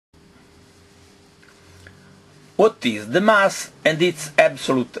what is the mass and its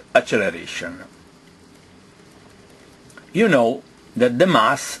absolute acceleration. You know that the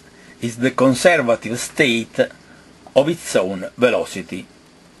mass is the conservative state of its own velocity.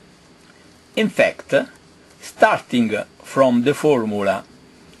 In fact, starting from the formula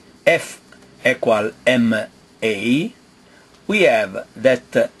F equal ma, we have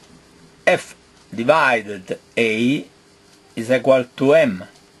that F divided a is equal to m.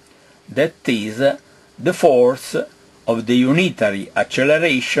 That is the force of the unitary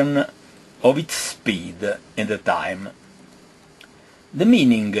acceleration of its speed in the time. The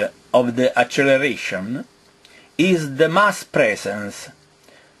meaning of the acceleration is the mass presence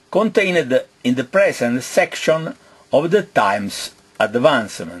contained in the present section of the time's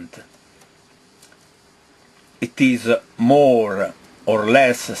advancement. It is more or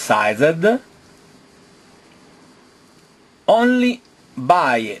less sized only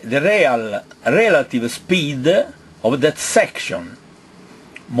by the real relative speed of that section,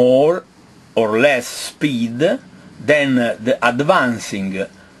 more or less speed than the advancing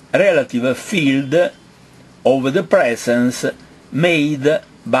relative field of the presence made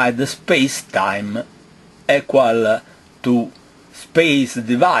by the space-time equal to space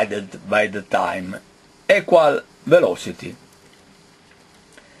divided by the time equal velocity.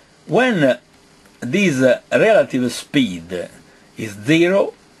 When this relative speed is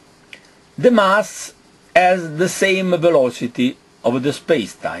zero, the mass has the same velocity of the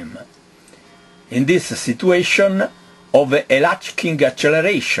space-time. In this situation of a latching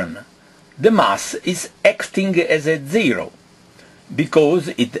acceleration, the mass is acting as a zero, because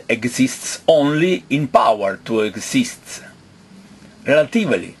it exists only in power to exist,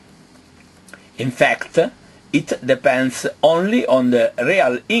 relatively. In fact, it depends only on the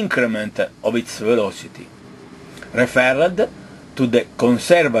real increment of its velocity, referred to the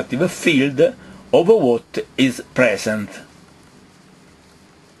conservative field of what is present.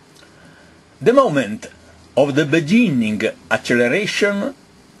 The moment of the beginning acceleration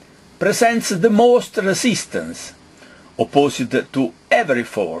presents the most resistance, opposite to every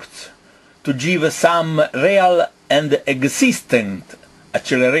force, to give some real and existent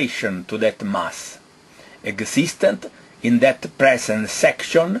acceleration to that mass, existent in that present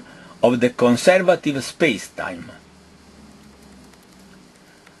section of the conservative space-time.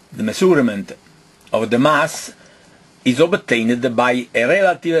 The measurement of the mass is obtained by a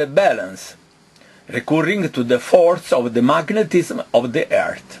relative balance, recurring to the force of the magnetism of the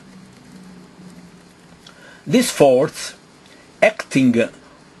Earth. This force, acting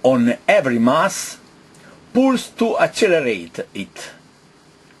on every mass, pulls to accelerate it.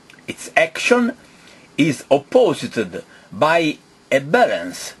 Its action is opposed by a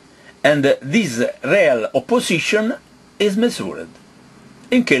balance, and this real opposition is measured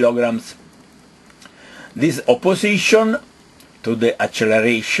in kilograms. This opposition to the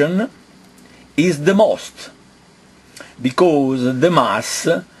acceleration is the most, because the mass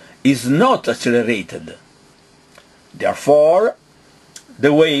is not accelerated. Therefore,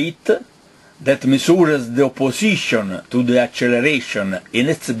 the weight that measures the opposition to the acceleration in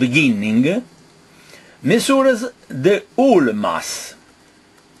its beginning measures the whole mass.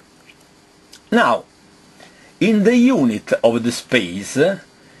 Now, in the unit of the space,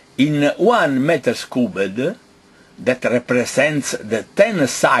 in 1 meter cubed, that represents the 10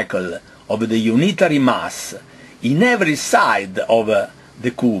 cycle of the unitary mass in every side of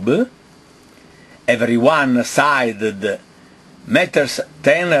the cube, every one-sided meters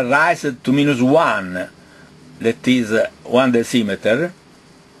 10 raised to minus 1, that is 1 decimeter,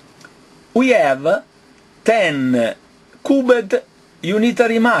 we have 10 cubed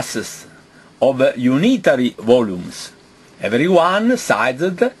unitary masses of unitary volumes, every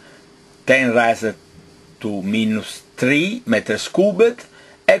one-sided 10 raised to minus 3 meters cubed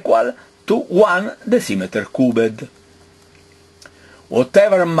equal to 1 decimeter cubed.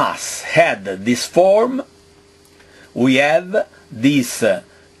 Whatever mass had this form, we have this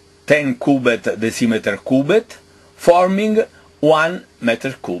 10 cubed decimeter cubed forming 1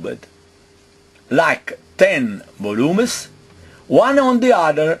 meter cubed. Like 10 volumes, one on the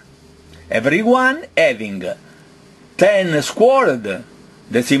other, every one having 10 squared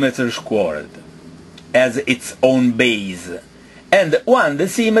decimeter squared as its own base, and 1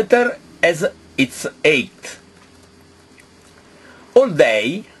 decimeter as its eighth. All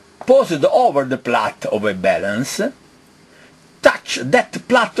they, posed over the plate of a balance, touch that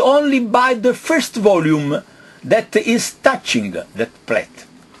plate only by the first volume that is touching that plate.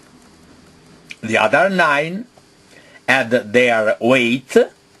 The other 9 add their weight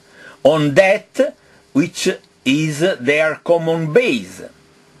on that which is their common base,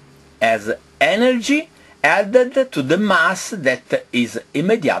 as energy added to the mass that is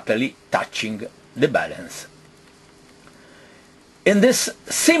immediately touching the balance. In this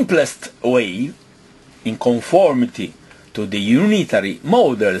simplest way, in conformity to the unitary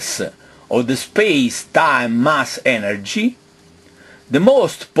models of the space-time mass energy, the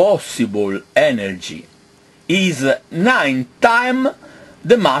most possible energy is 9 times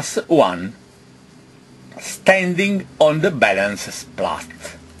the mass 1, standing on the balance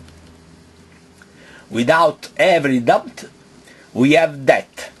plate. Without every doubt, we have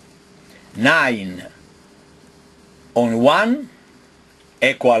that 9 on 1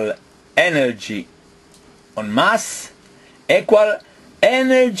 equal energy on mass equal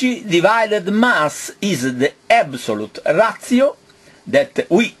energy divided mass is the absolute ratio that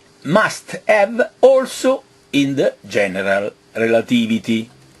we must have also in the general relativity.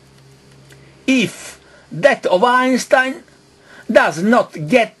 If that of Einstein does not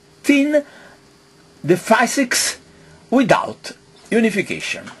get in the physics without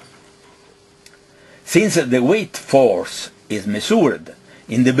unification. Since the weight force is measured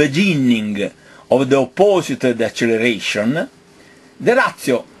in the beginning of the opposite deceleration, the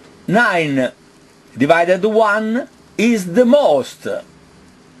ratio 9 divided 1 is the most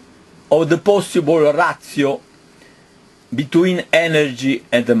of the possible ratio between energy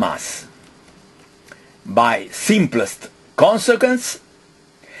and mass. By simplest consequence,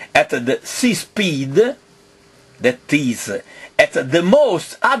 at the c speed, that is, at the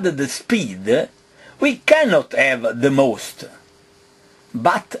most added speed, we cannot have the most,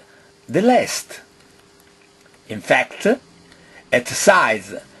 but the least. In fact, at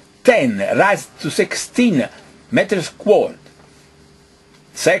size 10 raised to 16 meters squared,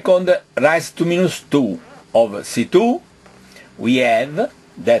 second raised to minus 2 of C2, we have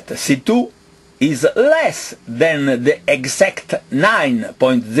that C2 is less than the exact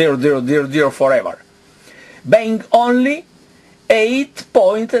 9.0000 forever, being only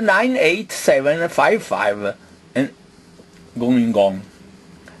 8.98755 and going on.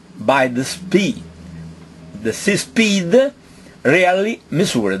 By the speed, the c speed really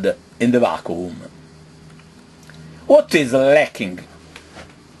measured in the vacuum. What is lacking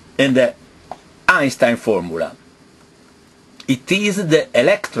in the Einstein formula? It is the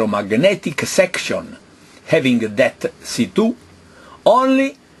electromagnetic section, having that C2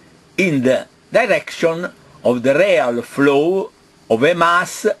 only in the direction of the real flow of a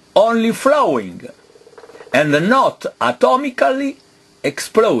mass only flowing, and not atomically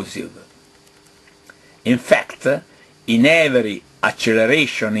explosive. In fact, in every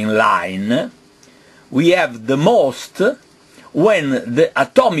acceleration in line, we have the most when the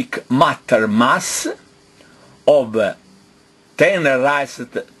atomic matter mass of 10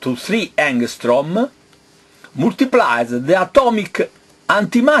 raised to 3 angstrom multiplies the atomic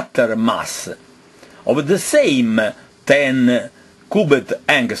antimatter mass of the same 10 cubed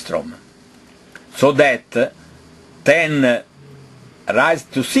angstrom, so that 10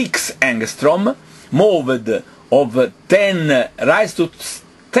 raised to 6 angstrom moved of 10 raised to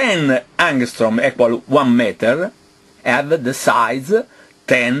 10 angstrom equal 1 meter have the size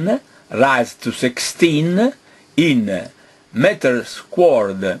 10 raised to 16 in meter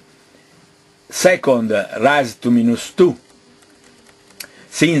squared second raised to minus 2.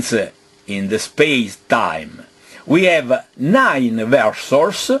 Since in the space-time we have 9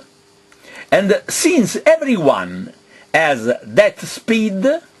 versors, and since everyone has that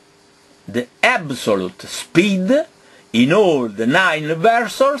speed, the absolute speed in all the 9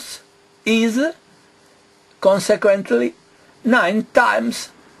 versors is consequently 9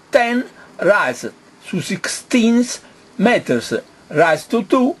 times 10 raised to 16 meters raised to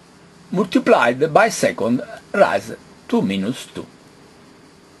 2 multiplied by second raised to minus 2.